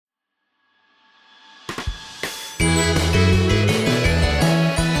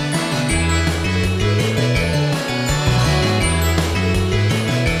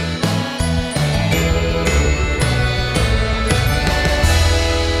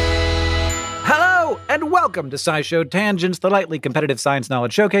Welcome to SciShow Tangents, the lightly competitive science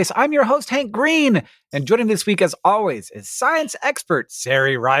knowledge showcase. I'm your host, Hank Green, and joining me this week, as always, is science expert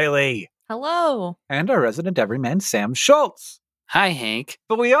Sari Riley. Hello. And our resident everyman, Sam Schultz. Hi, Hank.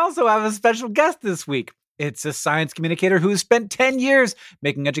 But we also have a special guest this week. It's a science communicator who has spent 10 years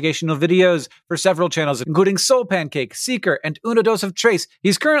making educational videos for several channels, including Soul Pancake, Seeker, and Una Dos of Trace.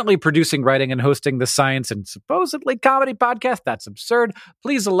 He's currently producing, writing, and hosting the science and supposedly comedy podcast, That's Absurd.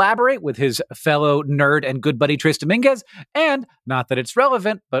 Please elaborate with his fellow nerd and good buddy Trace Dominguez. And, not that it's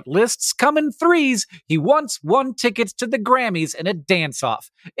relevant, but lists come in threes. He once won tickets to the Grammys in a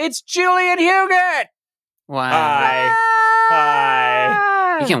dance-off. It's Julian Huguet! Wow.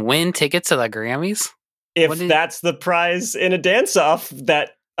 Hi. You can win tickets to the Grammys? If that's the prize in a dance-off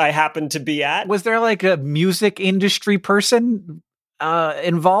that I happen to be at. Was there like a music industry person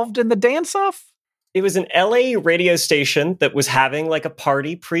involved in the dance-off? It was an LA radio station that was having like a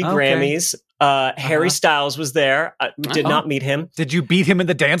party pre-Grammys. Harry Styles was there. Did not meet him. Did you beat him in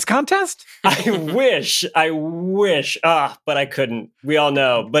the dance contest? I wish. But I couldn't. We all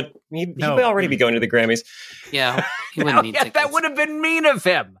know. But he would already be going to the Grammys. Yeah, he wouldn't need tickets. That would have been mean of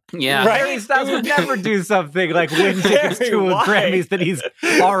him. Yeah. Right? Harry Styles would never do something like win tickets to a Grammys that he's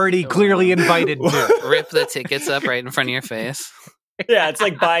already clearly invited to. Rip the tickets up right in front of your face. Yeah, it's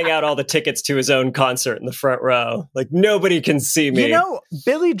like buying out all the tickets to his own concert in the front row. Like, nobody can see me. You know,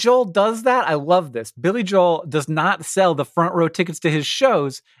 Billy Joel does that. I love this. Billy Joel does not sell the front row tickets to his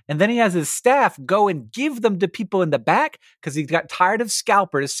shows, and then he has his staff go and give them to people in the back because he got tired of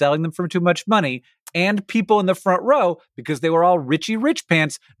scalpers selling them for too much money, and people in the front row, because they were all Richie Rich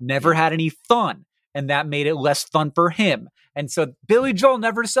Pants, never had any fun, and that made it less fun for him. And so Billy Joel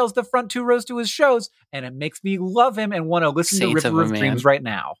never sells the front two rows to his shows, and it makes me love him and want to listen Saints to River of of a Dreams man. right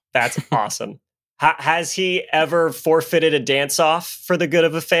now. That's awesome. Has he ever forfeited a dance-off for the good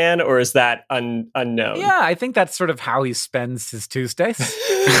of a fan, or is that unknown? Yeah, I think that's sort of how he spends his Tuesdays.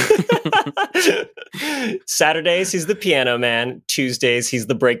 Saturdays, he's the piano man. Tuesdays, he's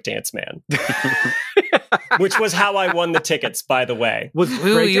the breakdance man. Which was how I won the tickets, by the way. Was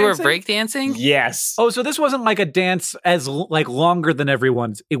Ooh, you were breakdancing? breakdancing? Yes. Oh, so this wasn't like a dance as like longer than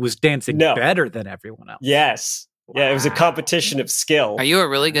everyone's. It was dancing No. better than everyone else. Yes. Yeah, it was a competition of skill. Are you a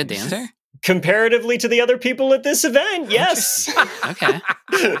really good dancer? Comparatively to the other people at this event, yes. Okay.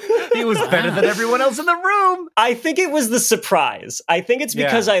 He was better than everyone else in the room. I think it was the surprise. I think it's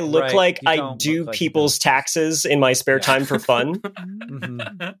because Yeah, I look right. like You I don't do look like you people's taxes in my spare time for fun.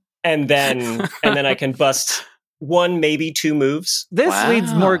 Mhm. and then I can bust one, maybe two moves. This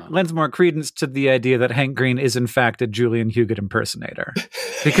Wow. lends more credence to the idea that Hank Green is in fact a Julian Huguet impersonator.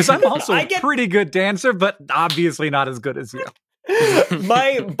 Because I'm also I a get- pretty good dancer, but obviously not as good as you.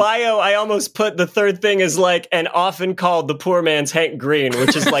 My bio, I almost put the third thing as like, and often called the poor man's Hank Green,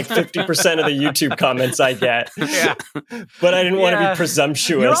 which is like 50% of the YouTube comments I get. Yeah. But I didn't want to Yeah. be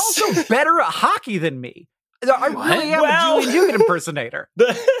presumptuous. You're also better at hockey than me. I really am Well- a Julian Huguet impersonator.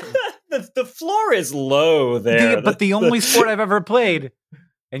 the floor is low there. But the only sport I've ever played,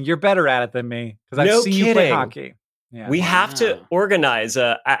 and you're better at it than me, because I've No seen you play kidding. hockey. Yeah. We have to Wow. organize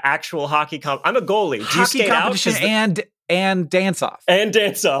a actual hockey I'm a goalie. Do you hockey skate out? competition 'Cause and dance off. and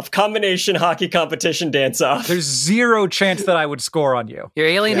dance off. Combination hockey competition dance off. There's zero chance that I would score on you. You're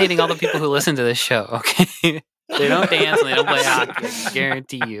alienating all the people who listen to this show, okay? They don't dance and they don't play hockey. I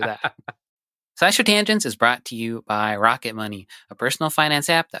guarantee you that. SciShow Tangents is brought to you by Rocket Money, a personal finance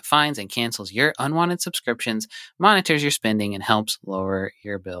app that finds and cancels your unwanted subscriptions, monitors your spending, and helps lower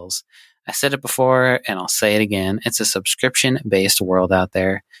your bills. I said it before, and I'll say it again. It's a subscription-based world out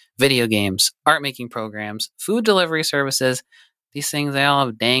there. Video games, art-making programs, food delivery services. These things, they all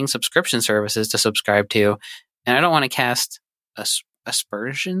have dang subscription services to subscribe to. And I don't want to cast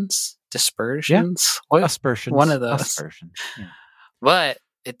aspersions? Dispersions? What? Aspersions. One of those. Aspersions. Yeah. But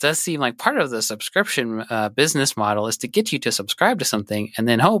it does seem like part of the subscription business model is to get you to subscribe to something and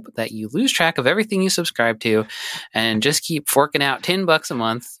then hope that you lose track of everything you subscribe to and just keep forking out $10 a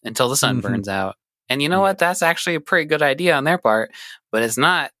month until the sun burns out. And you know what? That's actually a pretty good idea on their part, but it's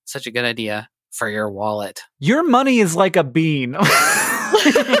not such a good idea for your wallet. Your money is like a bean.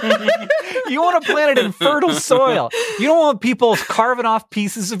 You want to plant it in fertile soil. You don't want people carving off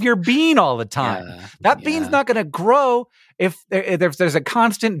pieces of your bean all the time. Yeah, That bean's not going to grow if there's a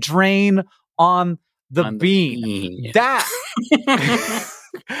constant drain on the bean. That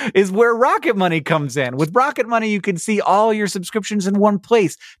is where Rocket Money comes in. With Rocket Money, you can see all your subscriptions in one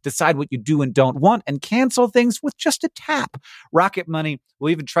place, decide what you do and don't want, and cancel things with just a tap. Rocket Money will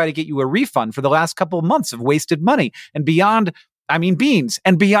even try to get you a refund for the last couple of months of wasted money. And beyond beans.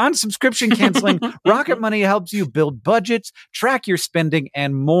 And beyond subscription canceling, Rocket Money helps you build budgets, track your spending,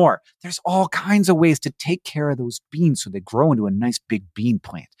 and more. There's all kinds of ways to take care of those beans so they grow into a nice big bean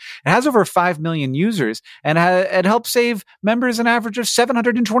plant. It has over 5 million users, and it helps save members an average of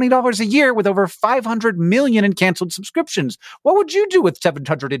 $720 a year with over 500 million in canceled subscriptions. What would you do with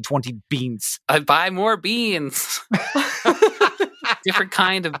 720 beans? I'd buy more beans. Different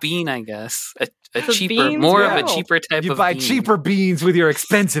kind of bean, I guess. A cheaper, beans, more yeah. of a cheaper type You of buy bean. cheaper beans with your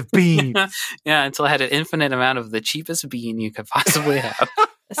expensive beans. Yeah, until I had an infinite amount of the cheapest bean you could possibly have.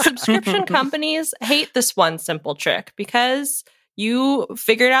 Subscription companies hate this one simple trick because you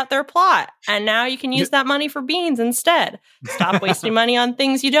figured out their plot and now you can use that money for beans instead. Stop wasting money on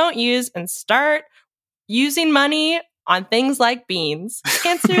things you don't use and start using money on things like beans.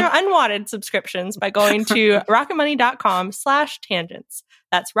 Cancel your unwanted subscriptions by going to rocketmoney.com/tangents.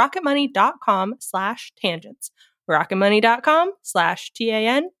 That's rocketmoney.com/tangents.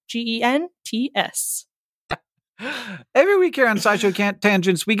 rocketmoney.com/tangents. Every week here on SciShow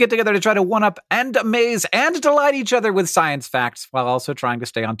Tangents, we get together to try to one-up and amaze and delight each other with science facts while also trying to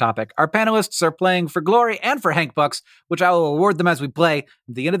stay on topic. Our panelists are playing for glory and for Hank Bucks, which I will award them as we play. At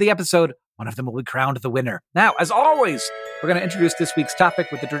the end of the episode, one of them will be crowned the winner. Now, as always, we're going to introduce this week's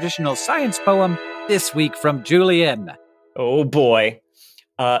topic with the traditional science poem, this week from Julian. Oh boy.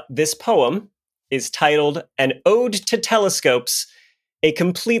 This poem is titled An Ode to Telescopes, a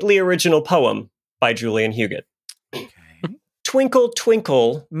completely original poem by Julian Huguet. Okay. Twinkle,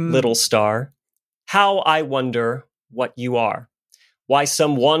 twinkle, little star, how I wonder what you are. Why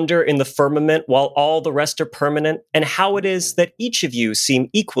some wander in the firmament while all the rest are permanent, and how it is that each of you seem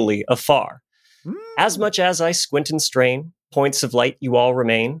equally afar. As much as I squint and strain, points of light you all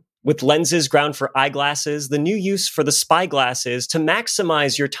remain. With lenses ground for eyeglasses, the new use for the spyglass is to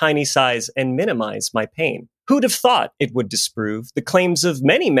maximize your tiny size and minimize my pain. Who'd have thought it would disprove the claims of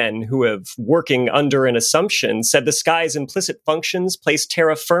many men who have, working under an assumption, said the sky's implicit functions place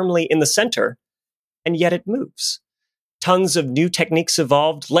Terra firmly in the center, and yet it moves. Tons of new techniques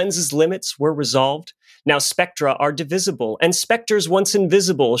evolved, lenses' limits were resolved. Now spectra are divisible, and specters once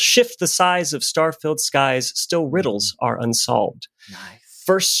invisible shift the size of star-filled skies, still riddles are unsolved. Nice.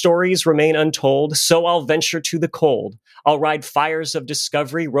 First stories remain untold, so I'll venture to the cold. I'll ride fires of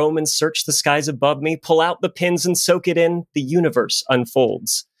discovery, roam and search the skies above me, pull out the pins and soak it in, the universe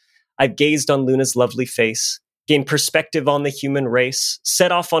unfolds. I've gazed on Luna's lovely face, gained perspective on the human race,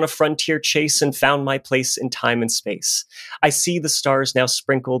 set off on a frontier chase and found my place in time and space. I see the stars now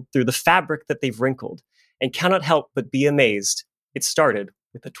sprinkled through the fabric that they've wrinkled, and cannot help but be amazed. It started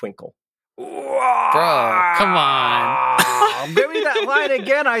with a twinkle. Bro, come on. Give me that line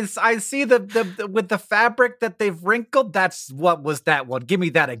again. I see the with the fabric that they've wrinkled. What was that one? Give me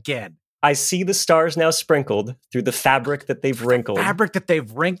that again. I see the stars now sprinkled through the fabric that they've wrinkled. Fabric that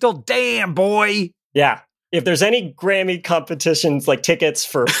they've wrinkled? Damn, boy. Yeah. If there's any Grammy competitions, like tickets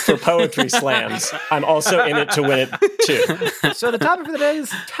for poetry slams, I'm also in it to win it too. So the topic for the day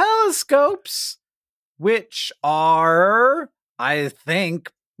is telescopes, which are, I think,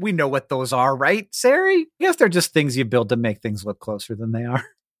 we know what those are, right, Sari? Yes, they're just things you build to make things look closer than they are.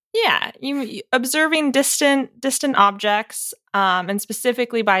 Yeah, you observing distant objects, and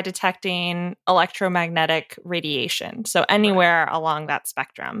specifically by detecting electromagnetic radiation. So anywhere along that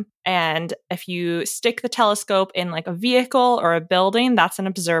spectrum. And if you stick the telescope in like a vehicle or a building, that's an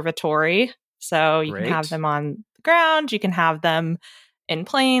observatory. So you can have them on the ground, you can have them in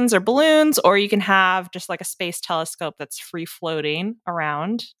planes or balloons, or you can have just like a space telescope that's free floating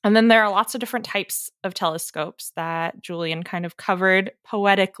around. And then there are lots of different types of telescopes that Julian kind of covered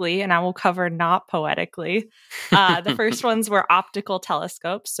poetically, and I will cover not poetically. The first ones were optical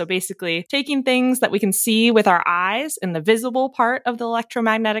telescopes. So basically taking things that we can see with our eyes in the visible part of the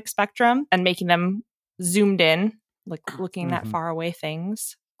electromagnetic spectrum and making them zoomed in, like looking at far away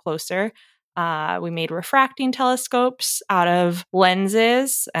things closer. We made refracting telescopes out of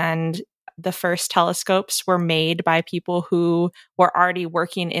lenses, and the first telescopes were made by people who were already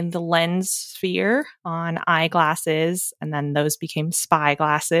working in the lens sphere on eyeglasses, and then those became spy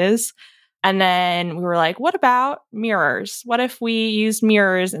glasses. And then we were like, what about mirrors? What if we used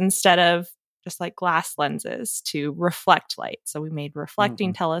mirrors instead of just like glass lenses to reflect light? So we made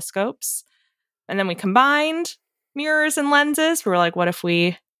reflecting telescopes, and then we combined mirrors and lenses. We were like, what if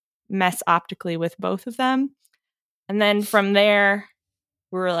we mess optically with both of them? And then from there,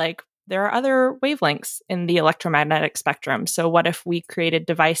 we were like, there are other wavelengths in the electromagnetic spectrum. So what if we created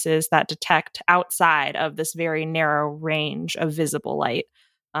devices that detect outside of this very narrow range of visible light,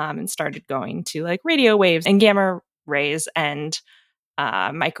 and started going to like radio waves and gamma rays and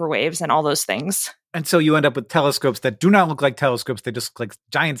microwaves and all those things. And so you end up with telescopes that do not look like telescopes. They just look like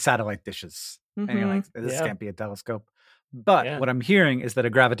giant satellite dishes. And you're like, this can't be a telescope. But what I'm hearing is that a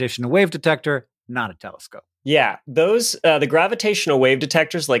gravitational wave detector, not a telescope. Yeah, those the gravitational wave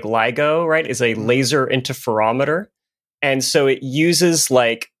detectors like LIGO, right, is a laser interferometer. And so it uses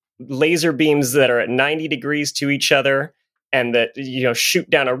like laser beams that are at 90 degrees to each other and that, shoot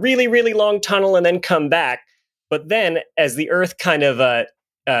down a really, really long tunnel and then come back. But then as the Earth kind of,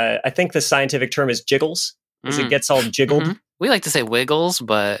 I think the scientific term is jiggles, as it gets all jiggled. Mm-hmm. We like to say wiggles,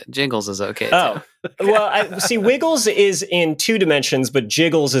 but jiggles is okay. Oh, well, see, wiggles is in 2 dimensions, but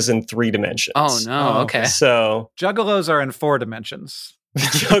jiggles is in 3 dimensions. Oh, no. Okay. So juggalos are in 4 dimensions.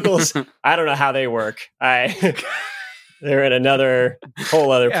 Juggles, I don't know how they work. They're in another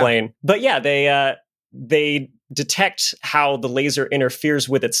whole other plane. But yeah, they detect how the laser interferes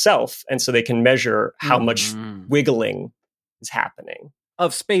with itself, and so they can measure how much wiggling is happening.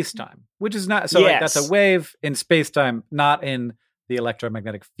 Of space-time, which is not... So like, that's a wave in space-time, not in the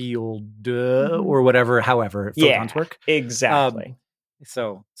electromagnetic field or whatever, however photons work. Exactly.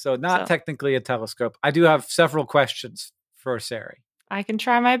 So not technically a telescope. I do have several questions for Sari. I can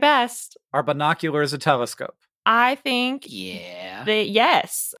try my best. Are binoculars a telescope? I think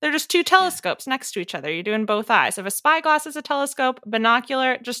yes. They're just 2 telescopes next to each other. You're doing both eyes. If a spyglass is a telescope,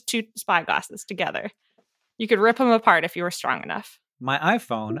 binocular, just 2 spyglasses together. You could rip them apart if you were strong enough. My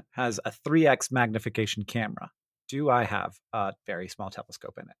iPhone has a 3x magnification camera. Do I have a very small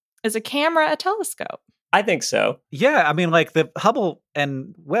telescope in it? Is a camera a telescope? I think so. Yeah, I mean, like the Hubble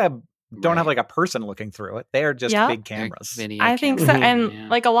and Webb don't have like a person looking through it. They're just big cameras. I think so. And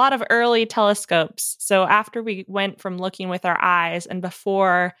like a lot of early telescopes. So after we went from looking with our eyes and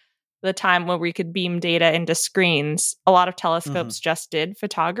before the time where we could beam data into screens, a lot of telescopes just did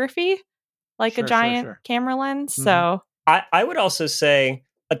photography, like a giant camera lens. So I would also say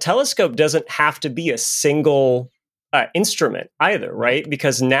a telescope doesn't have to be a single instrument either, right?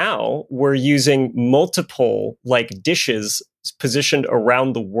 Because now we're using multiple like dishes positioned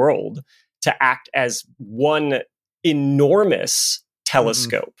around the world to act as one enormous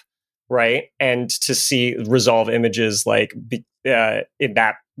telescope, right? And to resolve images like in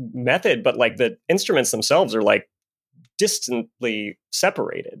that method, but like the instruments themselves are like distantly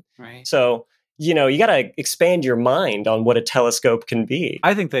separated. Right. So you got to expand your mind on what a telescope can be.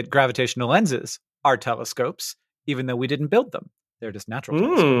 I think that gravitational lenses are telescopes, even though we didn't build them. They're just natural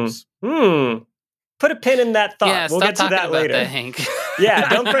telescopes. Put a pin in that thought. Yeah, we'll get to that later. That, Hank. Yeah,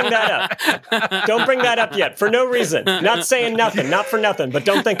 don't bring that up. Don't bring that up yet, for no reason. Not saying nothing, not for nothing, but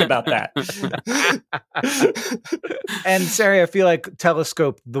don't think about that. And Sari, I feel like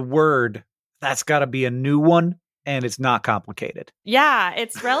telescope, the word, that's got to be a new one, and it's not complicated. Yeah,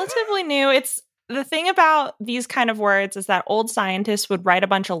 it's relatively new. It's the thing about these kind of words is that old scientists would write a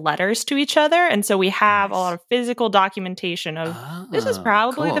bunch of letters to each other. And so we have a lot of physical documentation of this is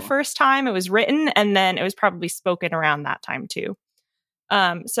probably the first time it was written. And then it was probably spoken around that time too.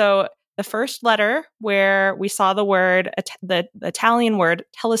 So the first letter where we saw the word, the Italian word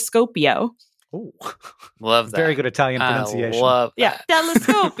telescopio. Oh, love that. Very good Italian pronunciation. Love that. Yeah,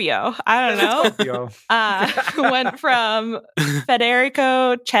 telescopio. I don't know. Went from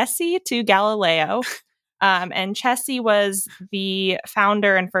Federico Cesi to Galileo. And Cesi was the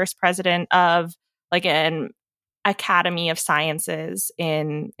founder and first president of like an Academy of Sciences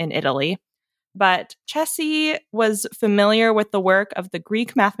in Italy. But Cesi was familiar with the work of the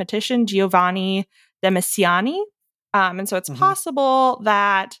Greek mathematician Giovanni Demisiani. And so it's possible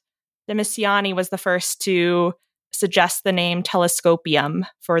that Demisiani was the first to suggest the name telescopium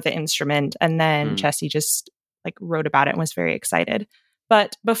for the instrument, and then Cesi just like wrote about it and was very excited.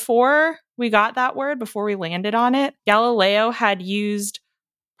 But before we got that word, before we landed on it, Galileo had used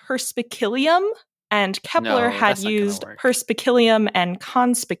perspicillium, and Kepler had used perspicillium and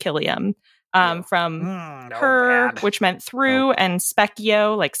conspicillium from which meant through, and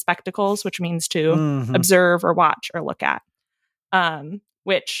specchio, like spectacles, which means to observe or watch or look at.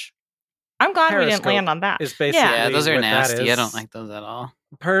 Which I'm glad we didn't land on that. Yeah, those are nasty. I don't like those at all.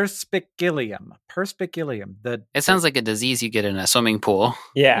 Perspicillium. It sounds like a disease you get in a swimming pool.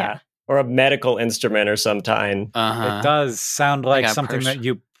 Yeah. Or a medical instrument or some kind. It does sound like something that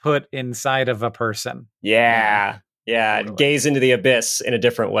you put inside of a person. Yeah. Gaze into the abyss in a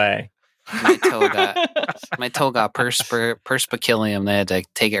different way. My toe got perspicillium. They had to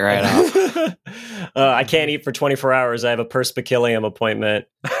take it right off. I can't eat for 24 hours. I have a perspicillium appointment.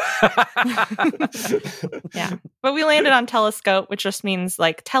 Yeah. But we landed on telescope, which just means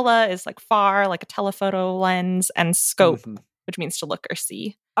like tele is like far, like a telephoto lens, and scope, which means to look or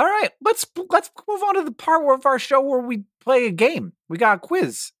see. All right, let's move on to the part of our show where we play a game. We got a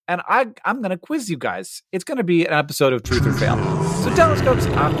quiz, and I'm going to quiz you guys. It's going to be an episode of Truth or Fail. So telescopes,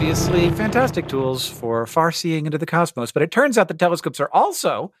 obviously fantastic tools for far-seeing into the cosmos, but it turns out that telescopes are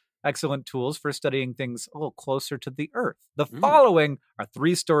also excellent tools for studying things a little closer to the Earth. The following are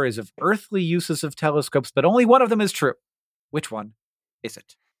 3 stories of earthly uses of telescopes, but only one of them is true. Which one is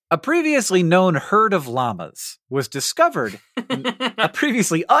it? A previously known herd of llamas was discovered in a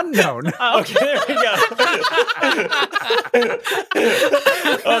previously unknown. Okay, there we go.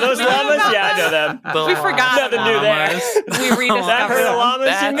 Oh, those llamas? Yeah, I know them. We forgot Nothing new there. We rediscovered That herd of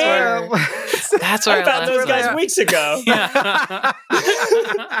llamas you mean? That's where I found those guys that. weeks ago.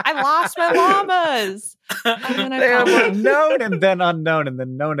 I lost my llamas. They were known and then unknown and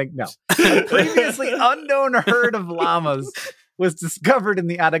then known. No. A previously unknown herd of llamas was discovered in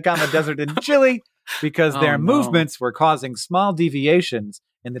the Atacama Desert in Chile because their movements were causing small deviations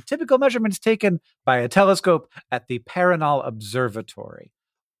in the typical measurements taken by a telescope at the Paranal Observatory.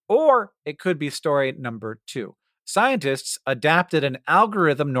 Or it could be story number 2. Scientists adapted an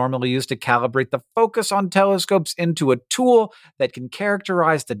algorithm normally used to calibrate the focus on telescopes into a tool that can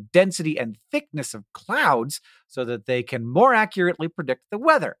characterize the density and thickness of clouds so that they can more accurately predict the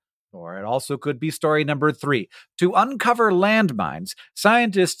weather. Or it also could be story number 3. To uncover landmines,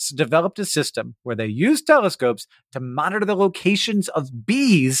 scientists developed a system where they used telescopes to monitor the locations of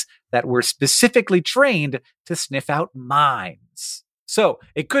bees that were specifically trained to sniff out mines. So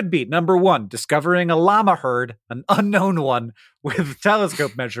it could be number 1, discovering a llama herd, an unknown one, with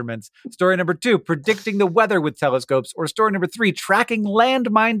telescope measurements. Story number 2, predicting the weather with telescopes. Or story number 3, tracking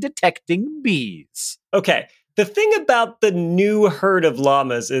landmine detecting bees. Okay. The thing about the new herd of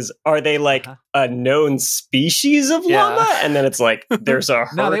llamas is, are they like a known species of llama? And then it's like, there's a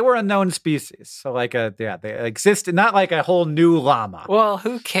herd. No, they were a known species. So like they exist, not like a whole new llama. Well,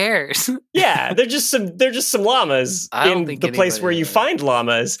 who cares? Yeah, they're just some llamas in the place where you find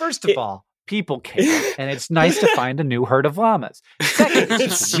llamas. First of all, people care, and it's nice to find a new herd of llamas. Second,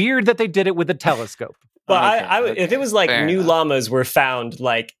 it's weird that they did it with a telescope. But if it was like Fair enough. Llamas were found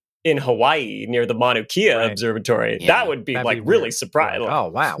like in Hawaii near the Mauna Kea Observatory, that would be like really surprising. Oh,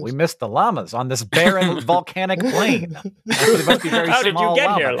 wow. We missed the llamas on this barren volcanic plain. They must be very How did you get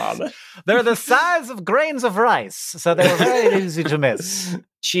llamas. here, llama? They're the size of grains of rice, so they were very easy to miss.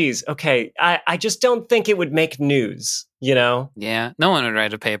 Jeez, okay. I just don't think it would make news, you know? Yeah, no one would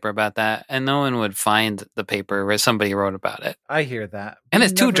write a paper about that, and no one would find the paper where somebody wrote about it. I hear that. And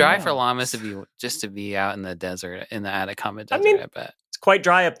it's too dry for llamas to be out in the desert, in the Atacama Desert, I bet. Quite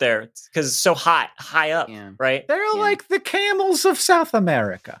dry up there because it's so hot, high up, right? They're like the camels of South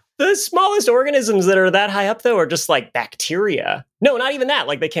America. The smallest organisms that are that high up, though, are just like bacteria. No, not even that.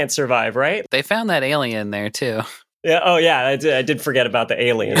 Like they can't survive, right? They found that alien there, too. Yeah. Oh, yeah. I did forget about the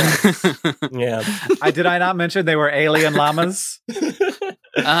alien. Yeah. Did I not mention they were alien llamas?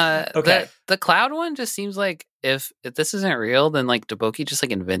 Okay. The cloud one just seems like if this isn't real, then like Deboki just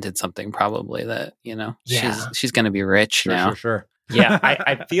like invented something probably that, she's going to be rich now. Sure. Yeah,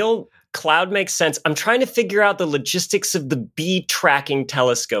 I feel cloud makes sense. I'm trying to figure out the logistics of the bee tracking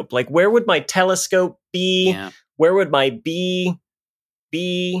telescope. Like, where would my telescope be? Yeah. Where would my bee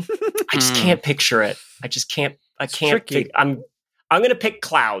be? I just can't picture it. I can't. I'm going to pick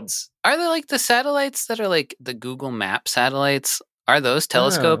clouds. Are there like the satellites that are like the Google Map satellites? Are those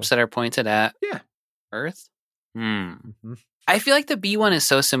telescopes that are pointed at Earth? Mm-hmm. I feel like the bee one is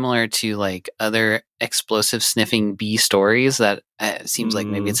so similar to like other explosive sniffing bee stories that it seems like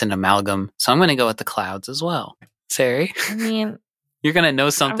maybe it's an amalgam. So I'm going to go with the clouds as well. Sari? I mean, you're going to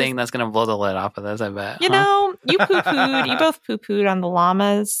know something that's going to blow the lid off of this, I bet. You know, you both poo-pooed on the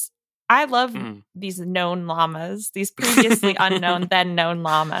llamas. I love these known llamas, these previously unknown, then known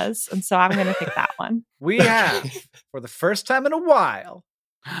llamas. And so I'm going to pick that one. We have, for the first time in a while,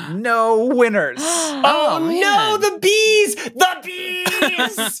 no winners. Oh no, the bees! The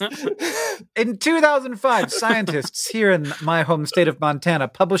bees! In 2005, scientists here in my home state of Montana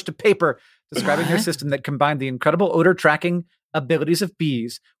published a paper describing their system that combined the incredible odor tracking abilities of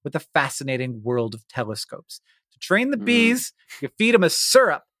bees with the fascinating world of telescopes. To train the bees, you feed them a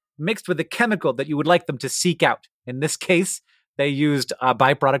syrup mixed with a chemical that you would like them to seek out. In this case, they used a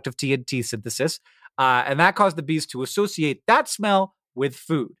byproduct of TNT synthesis, and that caused the bees to associate that smell with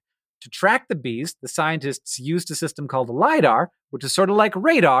food. To track the bees, the scientists used a system called LIDAR, which is sort of like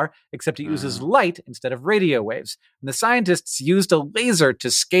radar, except it uses light instead of radio waves. And the scientists used a laser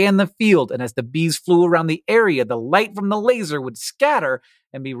to scan the field, and as the bees flew around the area, the light from the laser would scatter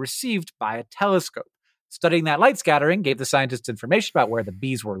and be received by a telescope. Studying that light scattering gave the scientists information about where the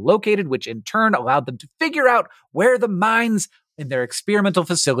bees were located, which in turn allowed them to figure out where the mines in their experimental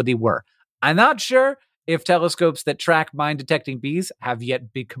facility were. I'm not sure if telescopes that track mine-detecting bees have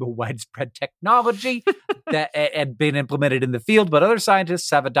yet become a widespread technology that had been implemented in the field, but other scientists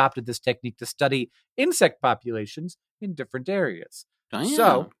have adopted this technique to study insect populations in different areas. Damn.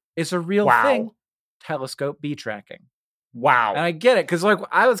 So it's a real thing, telescope bee tracking. Wow. And I get it, because like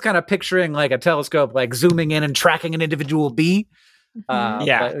I was kind of picturing like a telescope like zooming in and tracking an individual bee. But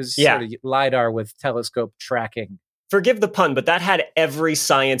it was sort of LiDAR with telescope tracking. Forgive the pun, but that had every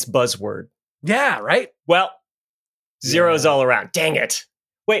science buzzword. Yeah, right? Well, zeros all around. Dang it.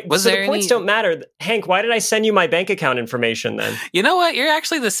 Wait, Was so there the points any- don't matter. Hank, why did I send you my bank account information then? You know what? You're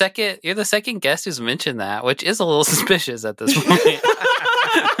actually the second guest who's mentioned that, which is a little suspicious at this point.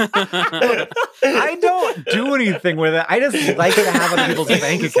 I don't do anything with it. I just like to have other people's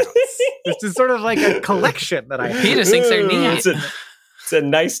bank accounts. It's just sort of like a collection that I have. He just thinks they're neat. It's a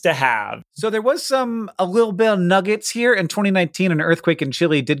nice to have. So there was a little bit of nuggets here. In 2019, an earthquake in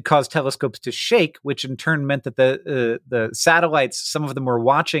Chile did cause telescopes to shake, which in turn meant that the satellites, some of them were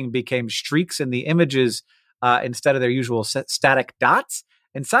watching, became streaks in the images instead of their usual static dots.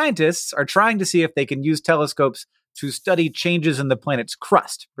 And scientists are trying to see if they can use telescopes to study changes in the planet's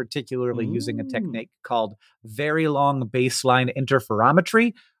crust, particularly using a technique called very long baseline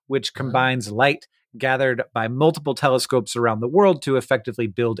interferometry, which combines light gathered by multiple telescopes around the world to effectively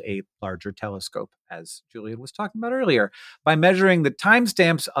build a larger telescope, as Julian was talking about earlier. By measuring the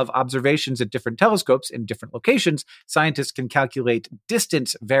timestamps of observations at different telescopes in different locations, scientists can calculate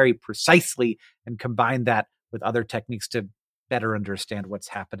distance very precisely and combine that with other techniques to better understand what's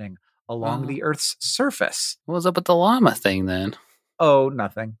happening along the Earth's surface. What was up with the llama thing then? Oh,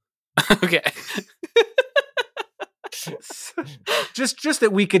 nothing. Okay. just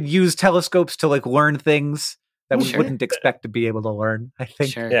that we could use telescopes to like learn things that we Sure. wouldn't expect to be able to learn. I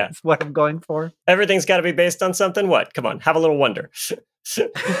think Sure. Yeah. that's what I'm going for. Everything's got to be based on something. What? Come on, have a little wonder.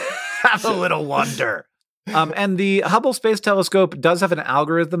 Have a little wonder. And the Hubble Space Telescope does have an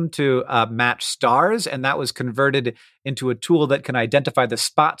algorithm to match stars, and that was converted into a tool that can identify the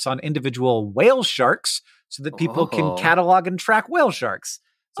spots on individual whale sharks so that people can Oh. catalog and track whale sharks.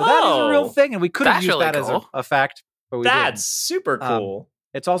 So that is a real Oh. thing, and we could have That's used really that as cool. a fact, but we That's didn't. super cool.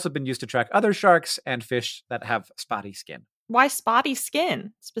 It's also been used to track other sharks and fish that have spotty skin. Why spotty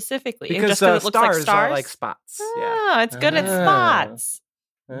skin specifically? Because Just 'cause it looks like stars stars? are like spots. Yeah. Oh, it's good at Ah. spots.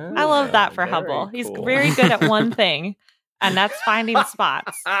 I love that for Hubble. He's very good at one thing, and that's finding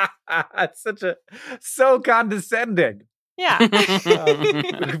spots. It's so condescending. Yeah.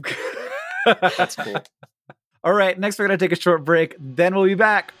 That's cool. All right, next we're going to take a short break. Then we'll be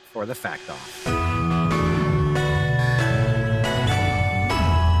back for the Fact Off.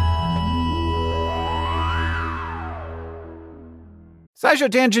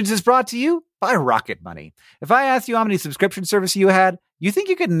 SciShow Tangents is brought to you by Rocket Money. If I asked you how many subscription services you had, you think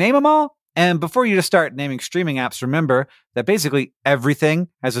you could name them all? And before you just start naming streaming apps, remember that basically everything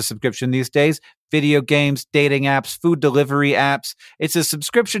has a subscription these days. Video games, dating apps, food delivery apps. It's a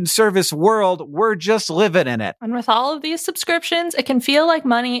subscription service world. We're just living in it. And with all of these subscriptions, it can feel like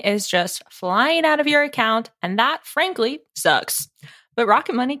money is just flying out of your account, and that, frankly, sucks. But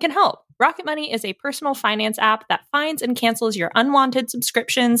Rocket Money can help. Rocket Money is a personal finance app that finds and cancels your unwanted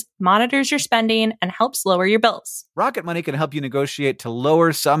subscriptions, monitors your spending, and helps lower your bills. Rocket Money can help you negotiate to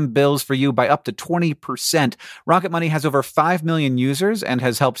lower some bills for you by up to 20%. Rocket Money has over 5 million users and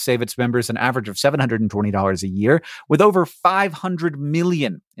has helped save its members an average of $720 a year, with over 500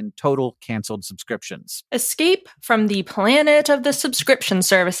 million in total canceled subscriptions. Escape from the planet of the subscription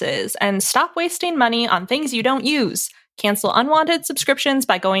services and stop wasting money on things you don't use. Cancel unwanted subscriptions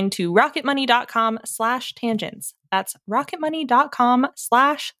by going to rocketmoney.com/tangents. That's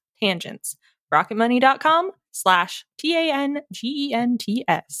rocketmoney.com/tangents.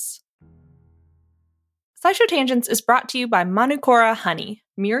 rocketmoney.com/tangents. SciShow Tangents is brought to you by Manukora Honey.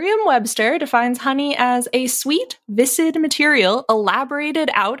 Merriam-Webster defines honey as a sweet, viscid material elaborated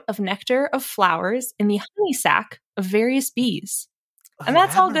out of nectar of flowers in the honey sac of various bees. And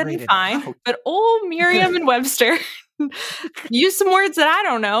that's all good and Elaborated fine. out. But old Merriam and Webster used some words that I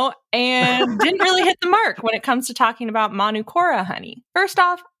don't know and didn't really hit the mark when it comes to talking about Manukora honey. First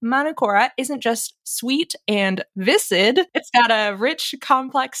off, Manukora isn't just sweet and viscid. It's got a rich,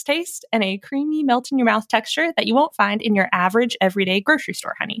 complex taste and a creamy, melt-in-your-mouth texture that you won't find in your average, everyday grocery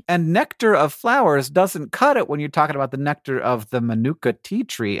store honey. And nectar of flowers doesn't cut it when you're talking about the nectar of the Manuka tea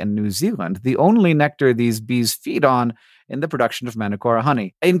tree in New Zealand, the only nectar these bees feed on in the production of Manukora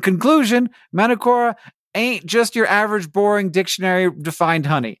honey. In conclusion, Manukora ain't just your average boring dictionary defined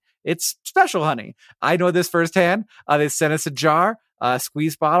honey. It's special honey. I know this firsthand. They sent us a jar, a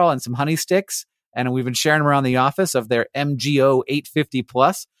squeeze bottle, and some honey sticks, and we've been sharing them around the office of their MGO 850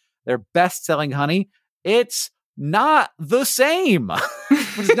 Plus, their best-selling honey. It's not the same.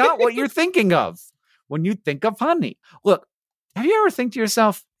 It's not what you're thinking of when you think of honey. Look, have you ever think to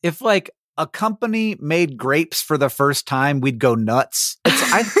yourself, if like a company made grapes for the first time, we'd go nuts?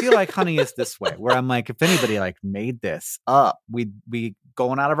 I feel like honey is this way, where I'm like, if anybody like made this up, we'd be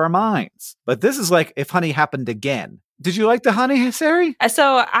going out of our minds. But this is like if honey happened again. Did you like the honey, Sari?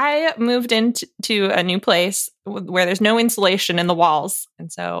 So I moved into a new place where there's no insulation in the walls.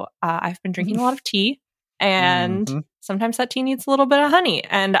 And so I've been drinking a lot of tea. And sometimes that tea needs a little bit of honey.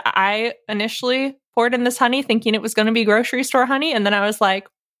 And I initially poured in this honey thinking it was going to be grocery store honey. And then I was like,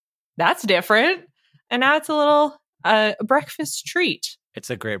 that's different. And now it's a little breakfast treat. It's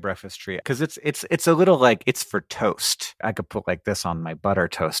a great breakfast treat because it's a little like it's for toast. I could put like this on my butter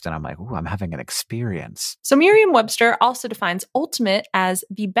toast and I'm like, ooh, I'm having an experience. So Merriam-Webster also defines ultimate as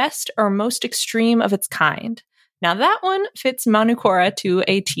the best or most extreme of its kind. Now that one fits Manukora to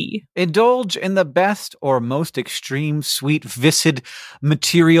a T. Indulge in the best or most extreme sweet viscid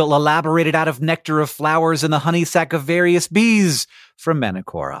material elaborated out of nectar of flowers and the honey sac of various bees from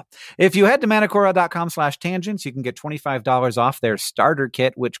Manukora. If you head to manukora.com/tangents, you can get $25 off their starter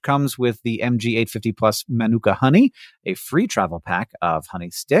kit, which comes with the MG850 Plus Manuka honey, a free travel pack of honey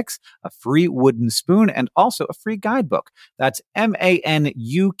sticks, a free wooden spoon, and also a free guidebook. That's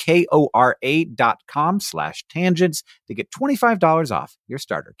manukora.com/tangents to get $25 off your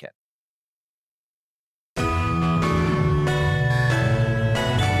starter kit.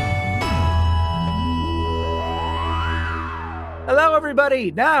 Hello, everybody.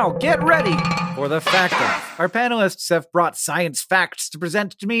 Now get ready for the fact off. Our panelists have brought science facts to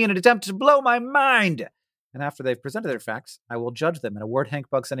present to me in an attempt to blow my mind. And after they've presented their facts, I will judge them and award Hank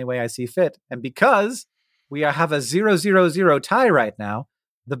Bucks any way I see fit. And because we have a 0-0-0 tie right now,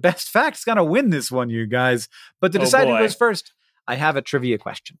 the best fact's gonna win this one, you guys. But to decide who goes first, I have a trivia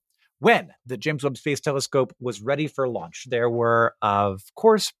question. When the James Webb Space Telescope was ready for launch, there were, of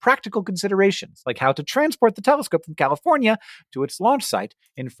course, practical considerations, like how to transport the telescope from California to its launch site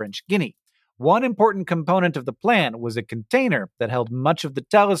in French Guiana. One important component of the plan was a container that held much of the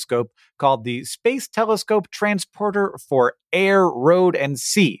telescope called the Space Telescope Transporter for Air, Road, and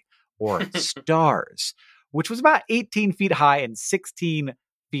Sea, or STARS, which was about 18 feet high and 16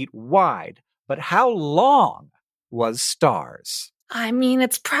 feet wide. But how long was STARS? I mean,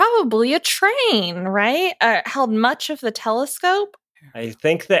 it's probably a train, right? Held much of the telescope. I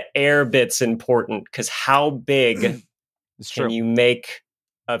think the air bit's important because how big can you make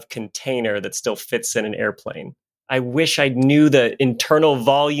a container that still fits in an airplane? I wish I knew the internal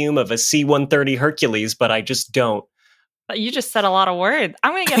volume of a C-130 Hercules, but I just don't. You just said a lot of words.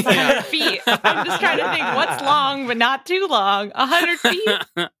 I'm going to guess 100 feet. I'm just trying to think what's long, but not too long. 100 feet?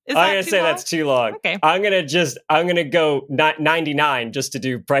 I'm going to say that's too long. Okay. I'm going to go 99 just to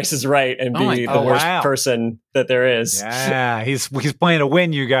do Price is Right and be the worst person that there is. Yeah, he's playing to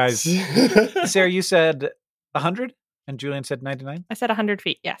win, you guys. Sarah, you said 100 and Julian said 99? I said 100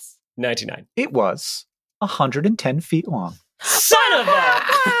 feet, yes. 99. It was 110 feet long. Son of a...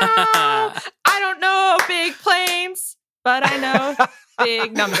 I don't know big planes, but I know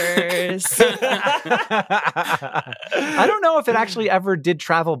big numbers. I don't know if it actually ever did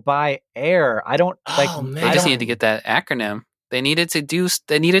travel by air. I don't They just needed to get that acronym. They needed to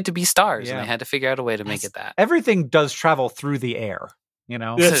be STARS, and they had to figure out a way to make it that. Everything does travel through the air, you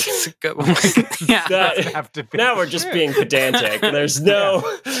know. That's a good one. Now we're just being pedantic. There's no.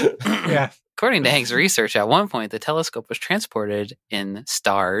 Yeah. According to Hank's research, at one point, the telescope was transported in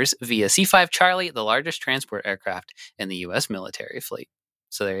STARS via C-5 Charlie, the largest transport aircraft in the U.S. military fleet.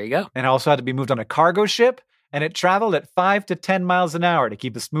 So there you go. And it also had to be moved on a cargo ship, and it traveled at 5 to 10 miles an hour to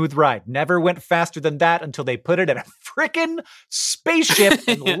keep a smooth ride. Never went faster than that until they put it in a frickin' spaceship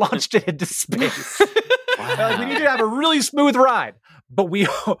and launched it into space. Wow. We need to have a really smooth ride, but we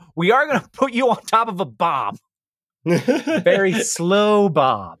are going to put you on top of a bomb. Very slow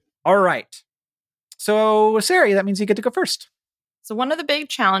bomb. All right. So, Sari, that means you get to go first. So one of the big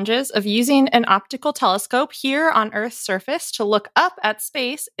challenges of using an optical telescope here on Earth's surface to look up at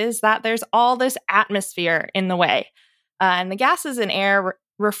space is that there's all this atmosphere in the way. And the gases in air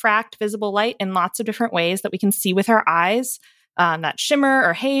refract visible light in lots of different ways that we can see with our eyes. That shimmer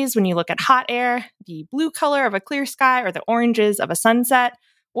or haze when you look at hot air, the blue color of a clear sky or the oranges of a sunset,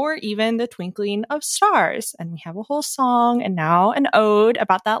 or even the twinkling of stars. And we have a whole song and now an ode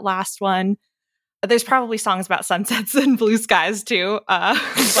about that last one. There's probably songs about sunsets and blue skies too,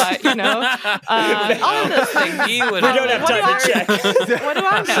 but you know, all of those things. We don't have time to check. What do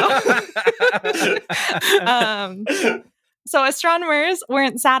I know? So astronomers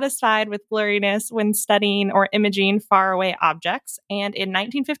weren't satisfied with blurriness when studying or imaging faraway objects. And in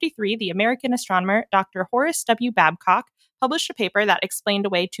 1953, the American astronomer Dr. Horace W. Babcock published a paper that explained a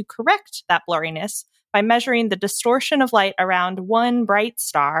way to correct that blurriness by measuring the distortion of light around one bright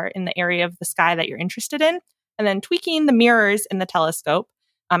star in the area of the sky that you're interested in, and then tweaking the mirrors in the telescope.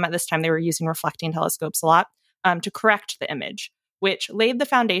 At this time, they were using reflecting telescopes a lot to correct the image, which laid the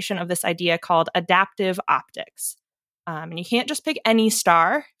foundation of this idea called adaptive optics. And you can't just pick any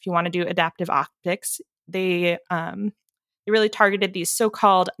star if you want to do adaptive optics. They really targeted these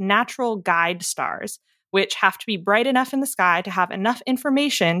so-called natural guide stars, which have to be bright enough in the sky to have enough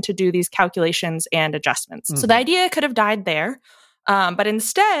information to do these calculations and adjustments. So the idea could have died there, but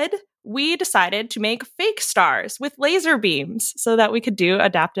instead, we decided to make fake stars with laser beams so that we could do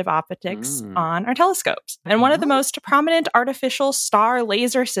adaptive optics on our telescopes. And one of the most prominent artificial star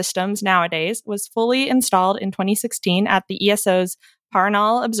laser systems nowadays was fully installed in 2016 at the ESO's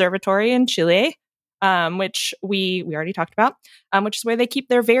Paranal Observatory in Chile, which we already talked about, which is where they keep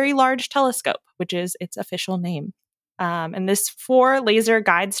their very large telescope, which is its official name. And this 4 laser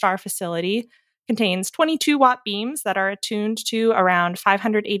guide star facility contains 22-watt beams that are attuned to around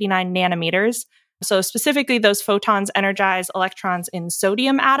 589 nanometers. So specifically, those photons energize electrons in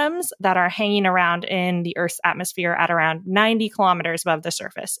sodium atoms that are hanging around in the Earth's atmosphere at around 90 kilometers above the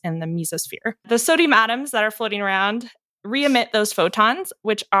surface in the mesosphere. The sodium atoms that are floating around re-emit those photons,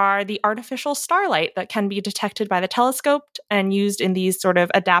 which are the artificial starlight that can be detected by the telescope and used in these sort of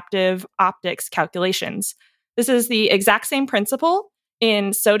adaptive optics calculations. This is the exact same principle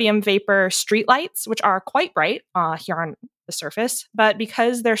in sodium vapor streetlights, which are quite bright here on the surface. But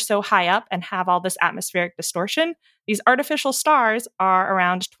because they're so high up and have all this atmospheric distortion, these artificial stars are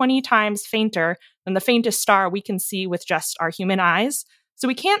around 20 times fainter than the faintest star we can see with just our human eyes. So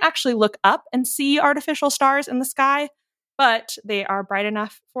we can't actually look up and see artificial stars in the sky, but they are bright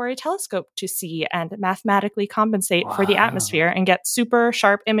enough for a telescope to see and mathematically compensate for the atmosphere and get super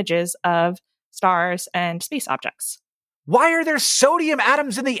sharp images of stars and space objects. Why are there sodium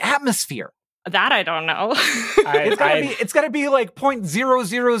atoms in the atmosphere? That I don't know. It's got to be like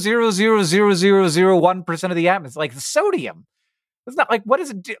 0.000000001% of the atmosphere, like the sodium. It's not like, what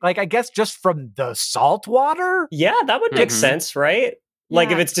does it do? Like, I guess just from the salt water? Yeah, that would make sense, right? Like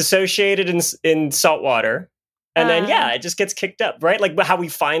if it's dissociated in salt water, and then, it just gets kicked up, right? Like how we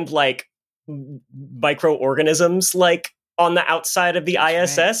find like microorganisms like on the outside of the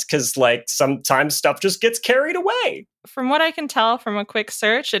ISS, because like sometimes stuff just gets carried away. From what I can tell from a quick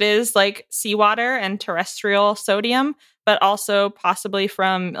search, it is like seawater and terrestrial sodium, but also possibly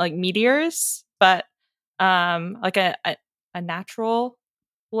from like meteors, but like a natural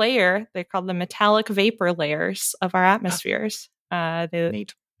layer. They call the metallic vapor layers of our atmospheres.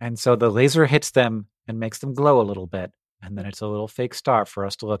 Neat. And so the laser hits them and makes them glow a little bit, and then it's a little fake star for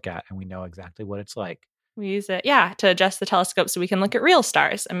us to look at, and we know exactly what it's like. We use it, to adjust the telescope so we can look at real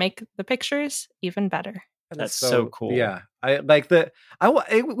stars and make the pictures even better. That's so cool. Yeah, I like the.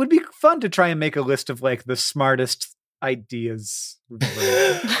 It would be fun to try and make a list of like the smartest ideas.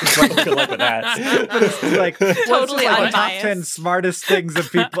 Good luck with that. Like totally unbiased. Top 10 smartest things a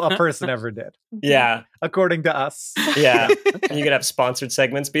person ever did. Yeah, according to us. Yeah, and you could have sponsored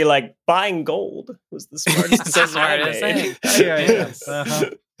segments be like, buying gold was the smartest decision I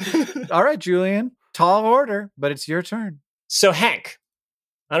made. All right, Julian. Tall order, but it's your turn. So, Hank,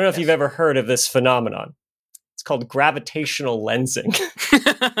 I don't know if you've ever heard of this phenomenon. It's called gravitational lensing.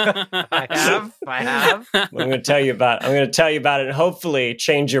 I have. I'm going to tell you about it and hopefully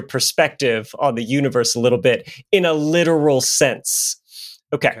change your perspective on the universe a little bit in a literal sense.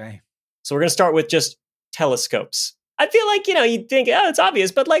 Okay. So we're going to start with just telescopes. I feel like, you'd think, it's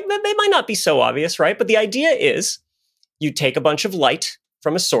obvious, but like they might not be so obvious, right? But the idea is you take a bunch of light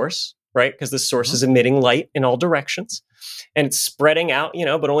from a source, right? Because the source is emitting light in all directions. And it's spreading out,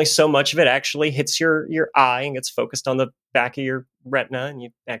 but only so much of it actually hits your eye and gets focused on the back of your retina, and you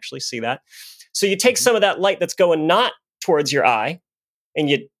actually see that. So you take some of that light that's going not towards your eye, and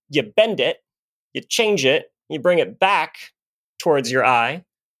you bend it, you change it, you bring it back towards your eye,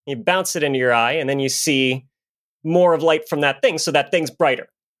 you bounce it into your eye, and then you see more of light from that thing. So that thing's brighter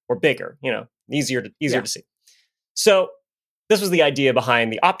or bigger, easier to see. So this was the idea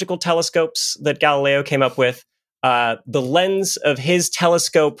behind the optical telescopes that Galileo came up with. The lens of his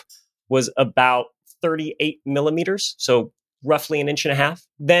telescope was about 38 millimeters, so roughly 1.5 inches.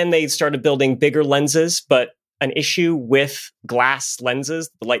 Then they started building bigger lenses, but an issue with glass lenses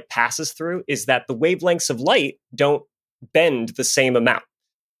the light passes through is that the wavelengths of light don't bend the same amount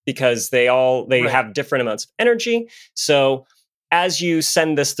because they have different amounts of energy. So as you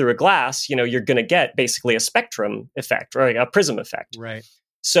send this through a glass, you're going to get basically a spectrum effect, or a prism effect. Right.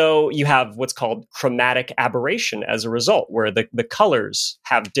 So you have what's called chromatic aberration as a result, where the colors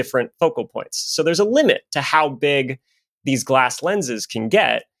have different focal points. So there's a limit to how big these glass lenses can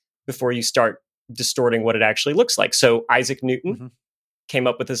get before you start distorting what it actually looks like. So Isaac Newton came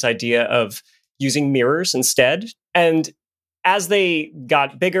up with this idea of using mirrors instead. And as they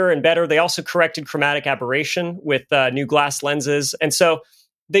got bigger and better, they also corrected chromatic aberration with new glass lenses. And so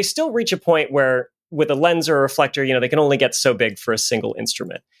they still reach a point where with a lens or a reflector, they can only get so big for a single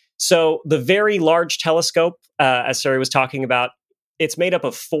instrument. So the Very Large Telescope, as Suri was talking about, it's made up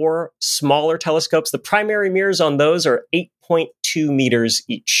of 4 smaller telescopes. The primary mirrors on those are 8.2 meters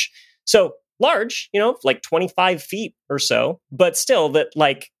each. So large, like 25 feet or so, but still that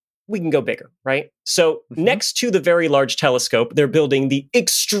we can go bigger, right? So next to the Very Large Telescope, they're building the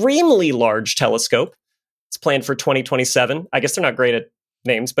Extremely Large Telescope. It's planned for 2027. I guess they're not great at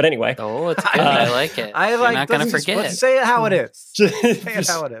names, but anyway. Oh, it's good. I like it. I like. You're not going to forget. Say it how it is. Say it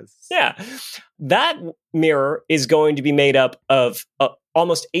how it is. Yeah. That mirror is going to be made up of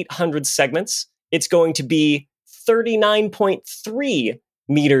almost 800 segments. It's going to be 39.3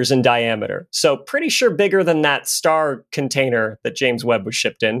 meters in diameter. So pretty sure bigger than that star container that James Webb was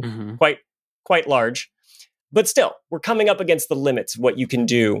shipped in. Quite large. But still, we're coming up against the limits of what you can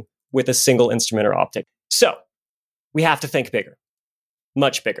do with a single instrument or optic. So we have to think bigger.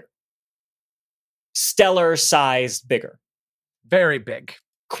 Much bigger. Stellar-sized bigger. Very big.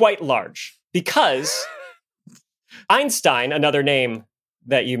 Quite large. Because Einstein, another name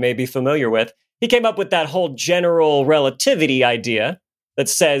that you may be familiar with, he came up with that whole general relativity idea that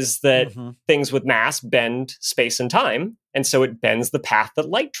says that things with mass bend space and time, and so it bends the path that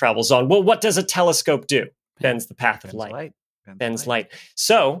light travels on. Well, what does a telescope do? Bends the path of light. Bends light.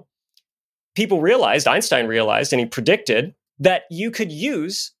 So Einstein realized, and he predicted that you could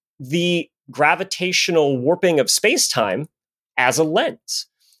use the gravitational warping of space-time as a lens.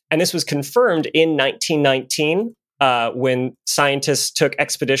 And this was confirmed in 1919 when scientists took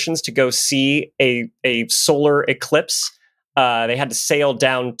expeditions to go see a solar eclipse. They had to sail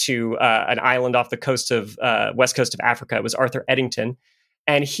down to an island off the coast of west coast of Africa. It was Arthur Eddington.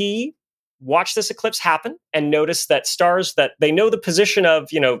 And he watched this eclipse happen and noticed that stars that they know the position of,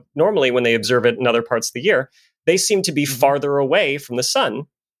 normally when they observe it in other parts of the year, they seem to be farther away from the sun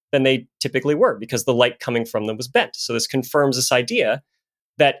than they typically were because the light coming from them was bent. So this confirms this idea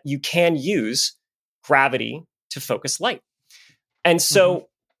that you can use gravity to focus light. And so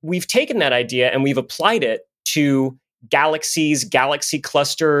we've taken that idea and we've applied it to galaxies, galaxy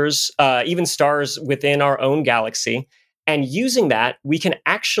clusters, even stars within our own galaxy. And using that, we can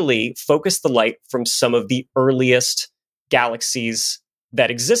actually focus the light from some of the earliest galaxies that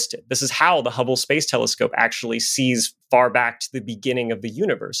existed. This is how the Hubble Space Telescope actually sees far back to the beginning of the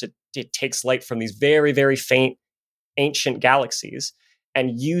universe. It takes light from these very, very faint ancient galaxies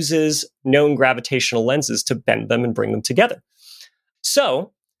and uses known gravitational lenses to bend them and bring them together.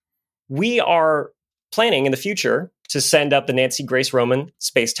 So we are planning in the future to send up the Nancy Grace Roman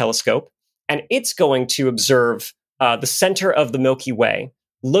Space Telescope, and it's going to observe the center of the Milky Way,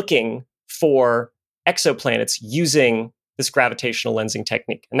 looking for exoplanets using this gravitational lensing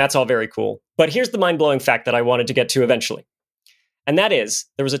technique. And that's all very cool. But here's the mind-blowing fact that I wanted to get to eventually. And that is,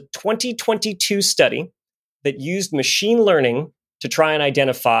 there was a 2022 study that used machine learning to try and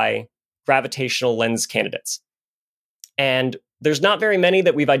identify gravitational lens candidates. And there's not very many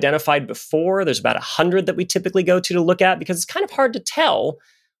that we've identified before. There's about 100 that we typically go to look at because it's kind of hard to tell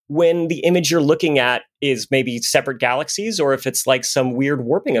when the image you're looking at is maybe separate galaxies or if it's like some weird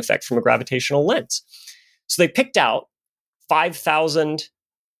warping effect from a gravitational lens. So they picked out 5,000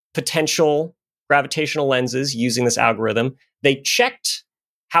 potential gravitational lenses using this algorithm. They checked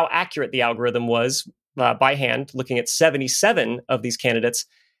how accurate the algorithm was by hand, looking at 77 of these candidates,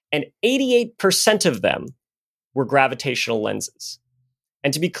 and 88% of them were gravitational lenses.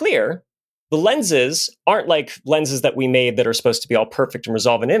 And to be clear, the lenses aren't like lenses that we made that are supposed to be all perfect and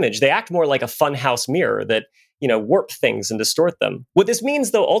resolve an image. They act more like a funhouse mirror that, warp things and distort them. What this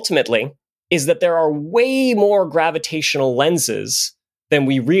means, though, ultimately, is that there are way more gravitational lenses than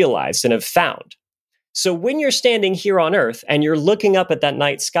we realized and have found. So when you're standing here on Earth and you're looking up at that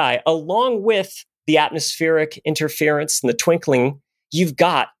night sky, along with the atmospheric interference and the twinkling, you've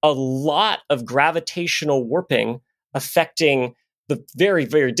got a lot of gravitational warping affecting the very,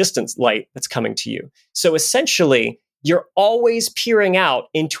 very distant light that's coming to you. So essentially, you're always peering out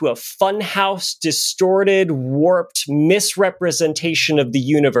into a funhouse, distorted, warped misrepresentation of the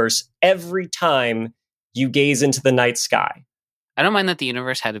universe every time you gaze into the night sky. I don't mind that the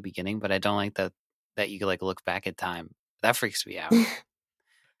universe had a beginning, but I don't like that you could look back at time. That freaks me out.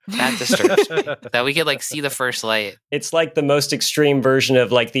 That disturbs me. That we could like see the first light. It's like the most extreme version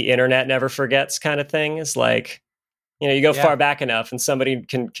of like the internet never forgets kind of thing. It's like, you go far back enough and somebody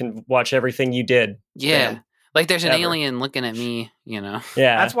can watch everything you did. Yeah. Like there's an alien looking at me, Yeah.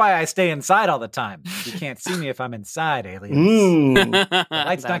 That's why I stay inside all the time. You can't see me if I'm inside, aliens. The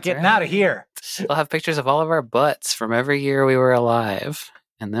light's not getting out of here. We'll have pictures of all of our butts from every year we were alive.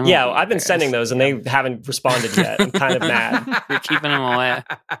 And then I've been sending those and they haven't responded yet. I'm kind of mad. You're keeping them away.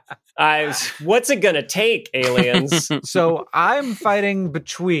 What's it going to take, aliens? So I'm fighting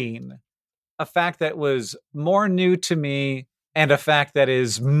between a fact that was more new to me and a fact that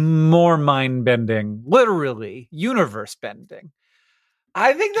is more mind-bending, literally universe-bending.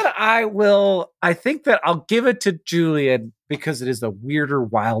 I think that I'll give it to Julian because it is the weirder,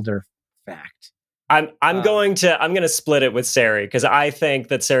 wilder fact. I'm going to split it with Sari because I think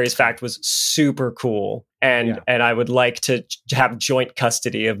that Sari's fact was super cool, and I would like to have joint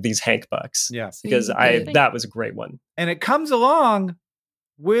custody of these Hank bucks. Yeah, because that was a great one, and it comes along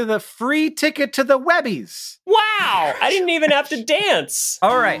with a free ticket to the Webbies. Wow! I didn't even have to dance.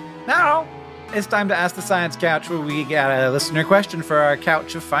 All right, now it's time to ask the Science Couch, where we got a listener question for our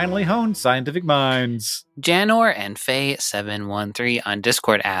couch of finely honed scientific minds. Janor and Faye713 on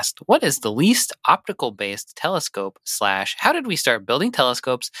Discord asked, what is the least optical-based telescope / how did we start building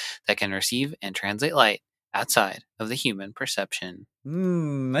telescopes that can receive and translate light outside of the human perception?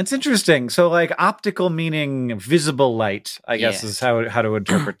 That's interesting. So like optical meaning visible light, I guess is how to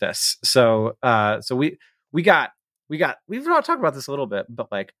interpret this. So we've all talked about this a little bit, but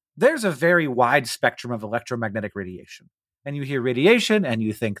like there's a very wide spectrum of electromagnetic radiation. And you hear radiation and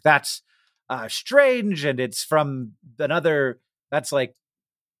you think that's strange and it's from that's like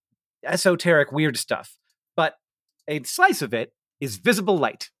esoteric weird stuff. But a slice of it is visible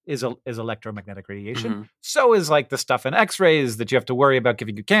light, is electromagnetic radiation. Mm-hmm. So is like the stuff in X-rays that you have to worry about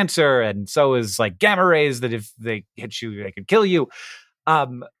giving you cancer, and so is like gamma rays that if they hit you, they could kill you.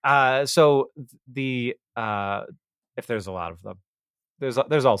 So the if there's a lot of them,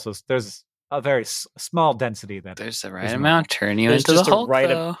 there's also a very small density that there's the right amount turn you into the Hulk.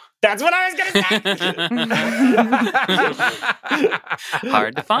 That's what I was gonna say.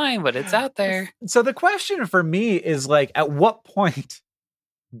 Hard to find, but it's out there. So the question for me is like, at what point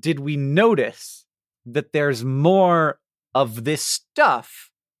did we notice that there's more of this stuff,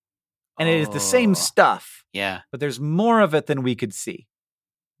 and it is the same stuff? Yeah, but there's more of it than we could see.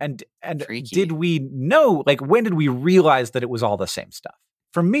 And Freaky. Did we know? Like, when did we realize that it was all the same stuff?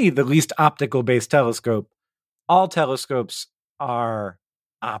 For me, the least optical-based telescope, all telescopes are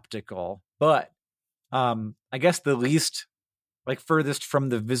optical, but I guess the least, like furthest from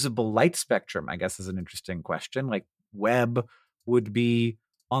the visible light spectrum, I guess is an interesting question. Like Webb would be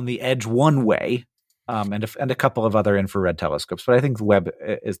on the edge one way, and a couple of other infrared telescopes, but I think Webb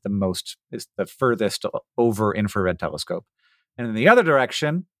is the furthest over infrared telescope. And in the other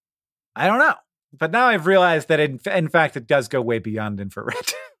direction, I don't know. But now I've realized that in fact it does go way beyond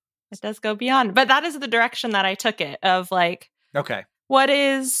infrared. It does go beyond. But that is the direction that I took it, of like, okay, what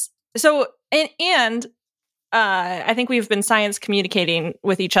is so and I think we've been science communicating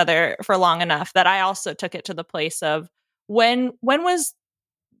with each other for long enough that I also took it to the place of when was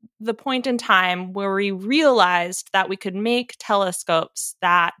the point in time where we realized that we could make telescopes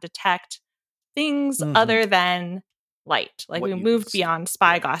that detect things other than light. Like we moved beyond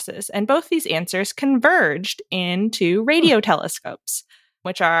spy glasses, and both these answers converged into radio telescopes,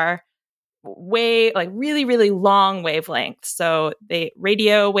 which are really, really long wavelengths. So the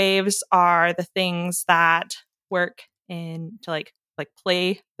radio waves are the things that work to like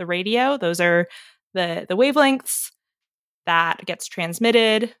play the radio. Those are the wavelengths that gets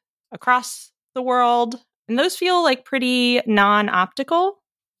transmitted across the world, and those feel like pretty non-optical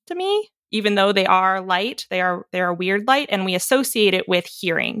to me. Even though they are light, they are weird light, and we associate it with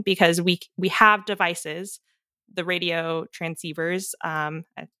hearing because we have devices, the radio transceivers, I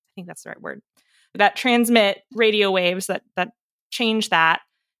think that's the right word, that transmit radio waves that change that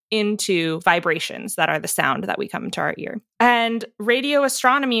into vibrations that are the sound that we come to our ear. And radio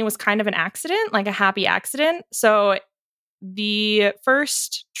astronomy was kind of an accident, like a happy accident. So the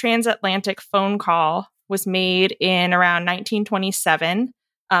first transatlantic phone call was made in around 1927.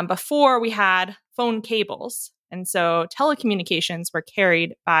 Before we had phone cables. And so telecommunications were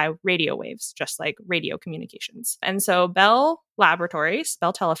carried by radio waves, just like radio communications. And so Bell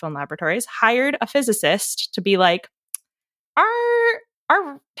Telephone Laboratories, hired a physicist to be like,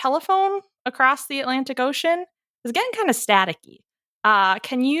 our telephone across the Atlantic Ocean is getting kind of staticky.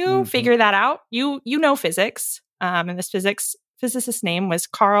 Can you figure that out? You know physics. And this physicist's name was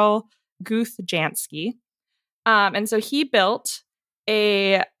Carl Guth Jansky. And so he built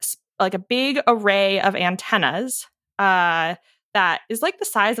a big array of antennas that is like the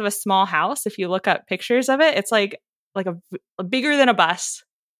size of a small house. If you look up pictures of it, it's like a bigger than a bus,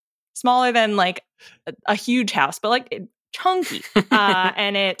 smaller than like a huge house, but like chunky.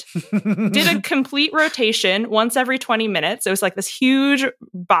 And it did a complete rotation once every 20 minutes. It was like this huge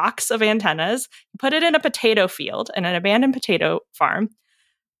box of antennas. Put it in a potato field, in an abandoned potato farm.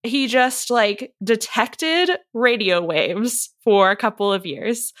 He just like detected radio waves for a couple of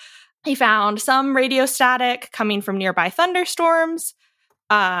years. He found some radio static coming from nearby thunderstorms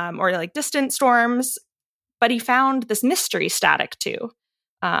or like distant storms, but he found this mystery static too,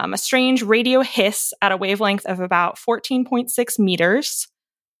 a strange radio hiss at a wavelength of about 14.6 meters.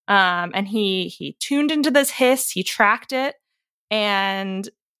 And he tuned into this hiss, he tracked it, and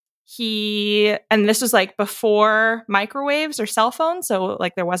this was like before microwaves or cell phones, so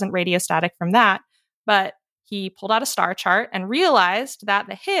like there wasn't radio static from that, but he pulled out a star chart and realized that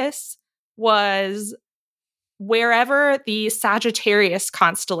the hiss was wherever the Sagittarius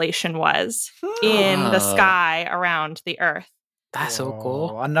constellation was in the sky around the Earth. That's so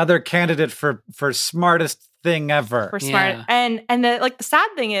cool. Another candidate for smartest thing ever. For smart. Yeah. And the sad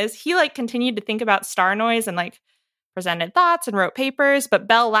thing is he like continued to think about star noise and like presented thoughts and wrote papers, but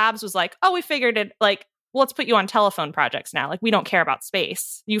Bell Labs was like, "Oh, we figured it, like, well, let's put you on telephone projects now. Like, we don't care about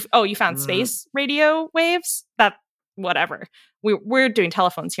space. You found space radio waves? That whatever. We're doing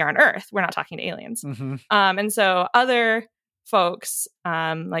telephones here on Earth. We're not talking to aliens." Mm-hmm. And so other folks,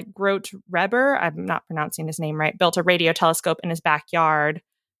 like Grote Reber, I'm not pronouncing his name right, built a radio telescope in his backyard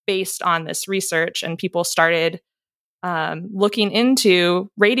based on this research, and people started looking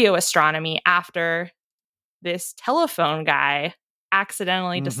into radio astronomy after this telephone guy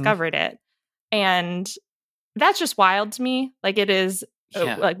accidentally discovered it. And that's just wild to me. Like it is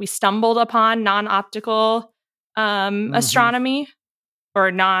like we stumbled upon non-optical astronomy, or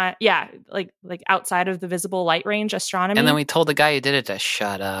not. Yeah. Like outside of the visible light range astronomy. And then we told the guy who did it to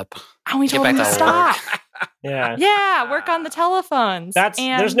shut up. And we told him to stop. Yeah. Yeah. Work on the telephones.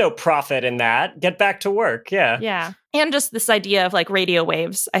 There's no profit in that. Get back to work. Yeah. Yeah. And just this idea of like radio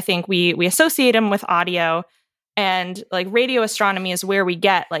waves. I think we associate them with audio. And like radio astronomy is where we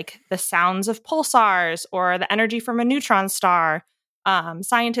get like the sounds of pulsars or the energy from a neutron star.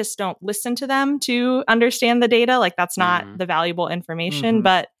 Scientists don't listen to them to understand the data. Like that's not the valuable information.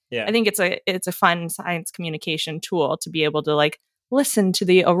 But I think it's a fun science communication tool to be able to like listen to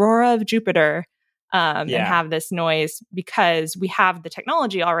the aurora of Jupiter and have this noise, because we have the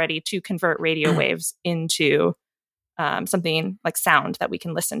technology already to convert radio waves into something like sound that we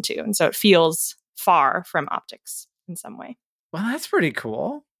can listen to. And so it feels far from optics in some way. Well, that's pretty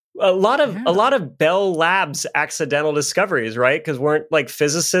cool. A lot of Bell Labs accidental discoveries, right? Because weren't like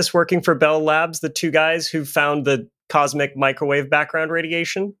physicists working for Bell Labs the two guys who found the cosmic microwave background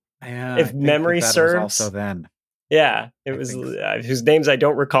radiation? Yeah, if memory serves. Also, then it was whose names I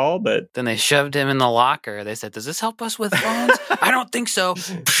don't recall, but then they shoved him in the locker. They said, "Does this help us with phones?" I don't think so.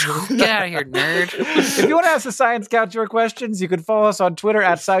 Get out of here, nerd. If you want to ask the Science Couch your questions, you can follow us on Twitter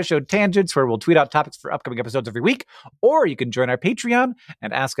at SciShow Tangents, where we'll tweet out topics for upcoming episodes every week, or you can join our Patreon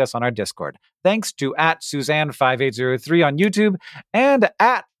and ask us on our Discord. Thanks to @Suzanne5803 on YouTube and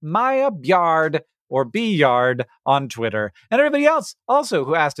 @Maya or B-Yard on Twitter. And everybody else also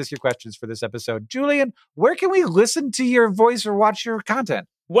who asked us your questions for this episode. Julian, where can we listen to your voice or watch your content?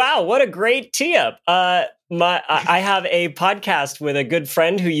 Wow, what a great tee-up. I have a podcast with a good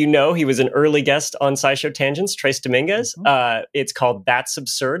friend who you know. He was an early guest on SciShow Tangents, Trace Dominguez. It's called That's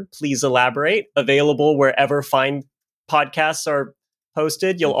Absurd. Please elaborate. Available wherever fine podcasts are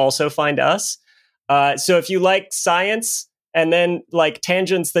posted. You'll also find us. So if you like science and then like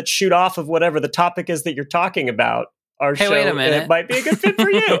tangents that shoot off of whatever the topic is that you're talking about, our show, wait a minute. It might be a good fit for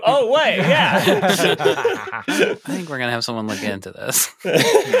you. Oh, wait, yeah. I think we're going to have someone look into this.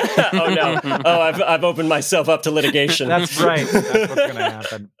 Oh, no. Oh, I've opened myself up to litigation. That's right. That's what's going to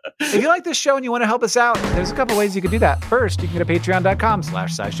happen. If you like this show and you want to help us out, there's a couple ways you can do that. First, you can go to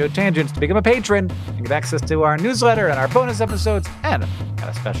patreon.com/SciShowTangents to become a patron and get access to our newsletter and our bonus episodes, and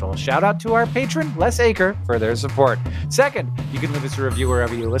a special shout out to our patron, Les Aker, for their support. Second, you can leave us a review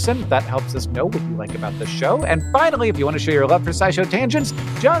wherever you listen. That helps us know what you like about the show. And finally, if you want to show your love for SciShow Tangents,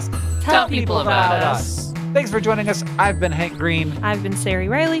 just tell people about us. Thanks for joining us. I've been Hank Green. I've been Sari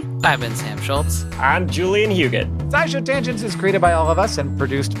Riley. I've been Sam Schultz. I'm Julian Huguet. SciShow Tangents is created by all of us and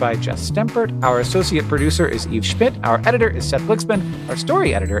produced by Jess Stempert. Our associate producer is Eve Schmidt. Our editor is Seth Glixman. Our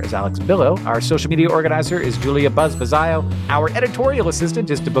story editor is Alex Billow. Our social media organizer is Julia Buzz Bazzaio. Our editorial assistant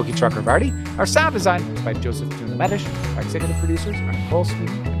is Deboki Chakravarti. Our sound design is by Joseph June Medish. Our executive producers are Nicole Sweet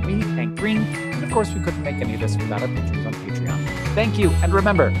and me, Hank Green. And of course, we couldn't make any of this without our patrons on Patreon. Thank you, and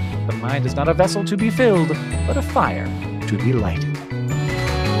remember, the mind is not a vessel to be filled, but a fire to be lighted.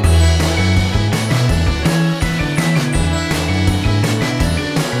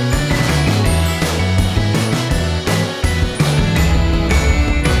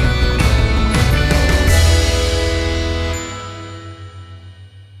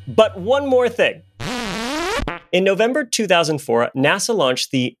 But one more thing. In November 2004, NASA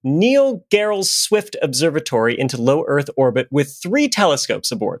launched the Neil Gehrels Swift Observatory into low Earth orbit with 3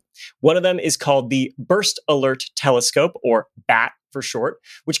 telescopes aboard. One of them is called the Burst Alert Telescope, or BAT for short,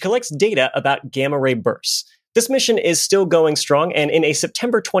 which collects data about gamma-ray bursts. This mission is still going strong, and in a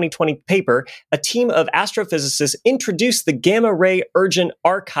September 2020 paper, a team of astrophysicists introduced the Gamma-Ray Urgent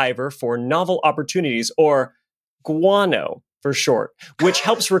Archiver for Novel Opportunities, or GUANO for short, which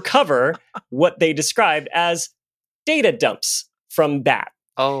helps recover what they described as data dumps from BAT.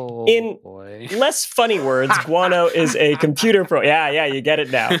 Oh, in boy. less funny words, GUANO is a computer Yeah, you get it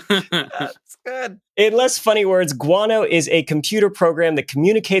now. That's good. In less funny words, GUANO is a computer program that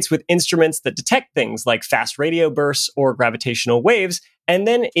communicates with instruments that detect things like fast radio bursts or gravitational waves, and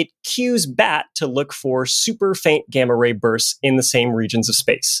then it cues BAT to look for super faint gamma ray bursts in the same regions of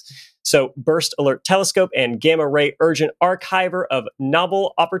space. So Burst Alert Telescope and Gamma Ray Urgent Archiver of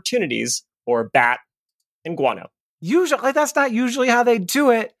Novel Opportunities, or BAT, and GUANO. Usually, that's not usually how they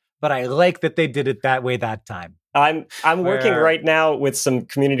do it, but I like that they did it that way that time. I'm working right now with some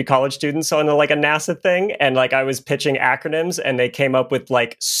community college students on a NASA thing, and I was pitching acronyms, and they came up with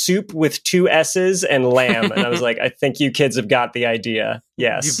soup with 2 S's and lamb, and I was like, I think you kids have got the idea.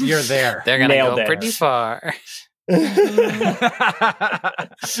 Yes, You're there. They're gonna Nailed go it. pretty far.